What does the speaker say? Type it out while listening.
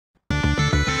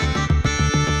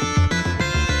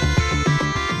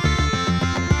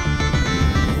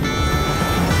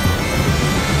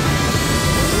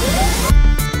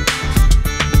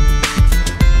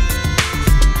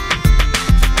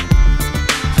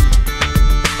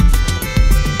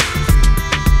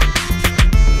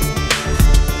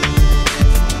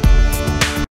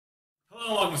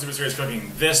Serious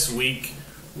Cooking. This week,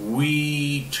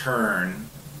 we turn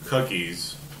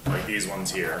cookies, like these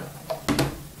ones here,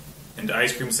 into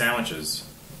ice cream sandwiches.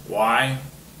 Why?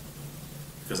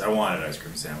 Because I wanted ice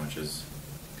cream sandwiches.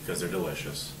 Because they're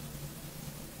delicious.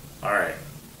 Alright.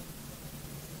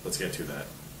 Let's get to that.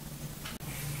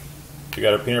 We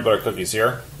got our peanut butter cookies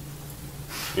here.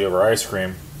 We have our ice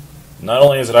cream. Not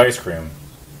only is it ice cream,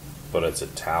 but it's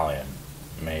Italian.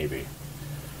 Maybe.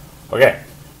 Okay.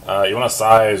 You want to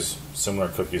size similar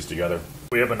cookies together.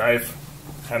 We have a knife.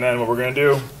 And then what we're going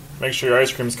to do, make sure your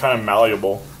ice cream is kind of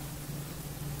malleable.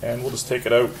 And we'll just take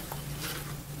it out.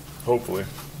 Hopefully.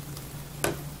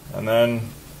 And then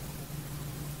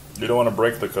you don't want to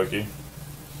break the cookie.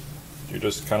 You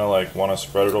just kind of like want to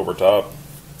spread it over top.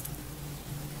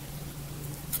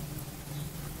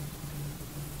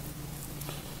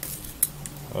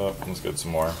 Oh, let's get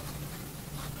some more.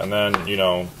 And then, you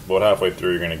know, about halfway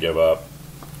through you're going to give up.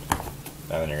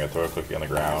 And then you're going to throw a cookie on the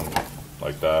ground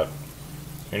like that.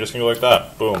 And you're just going to go like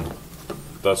that. Boom.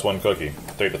 That's one cookie.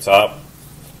 Take the top,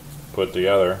 put it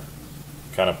together,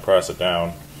 kind of press it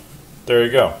down. There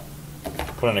you go.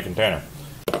 Put it in a container.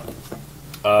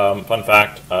 Fun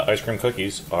fact, ice cream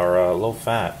cookies are low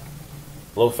fat.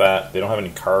 Low fat, they don't have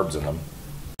any carbs in them.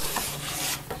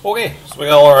 Okay, so we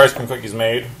got all our ice cream cookies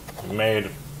made. We made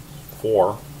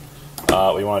 4.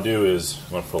 What you want to do is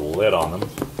you want to put a lid on them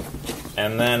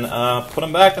and then put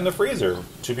them back in the freezer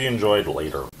to be enjoyed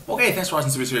later. Okay, thanks for watching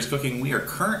Super Serious Cooking. We are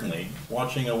currently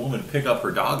watching a woman pick up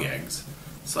her dog eggs.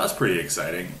 So that's pretty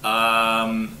exciting.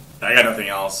 I got nothing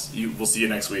else. We'll see you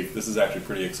next week. This is actually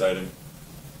pretty exciting.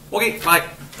 Okay, bye.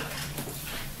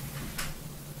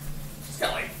 She's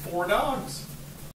got like 4 dogs.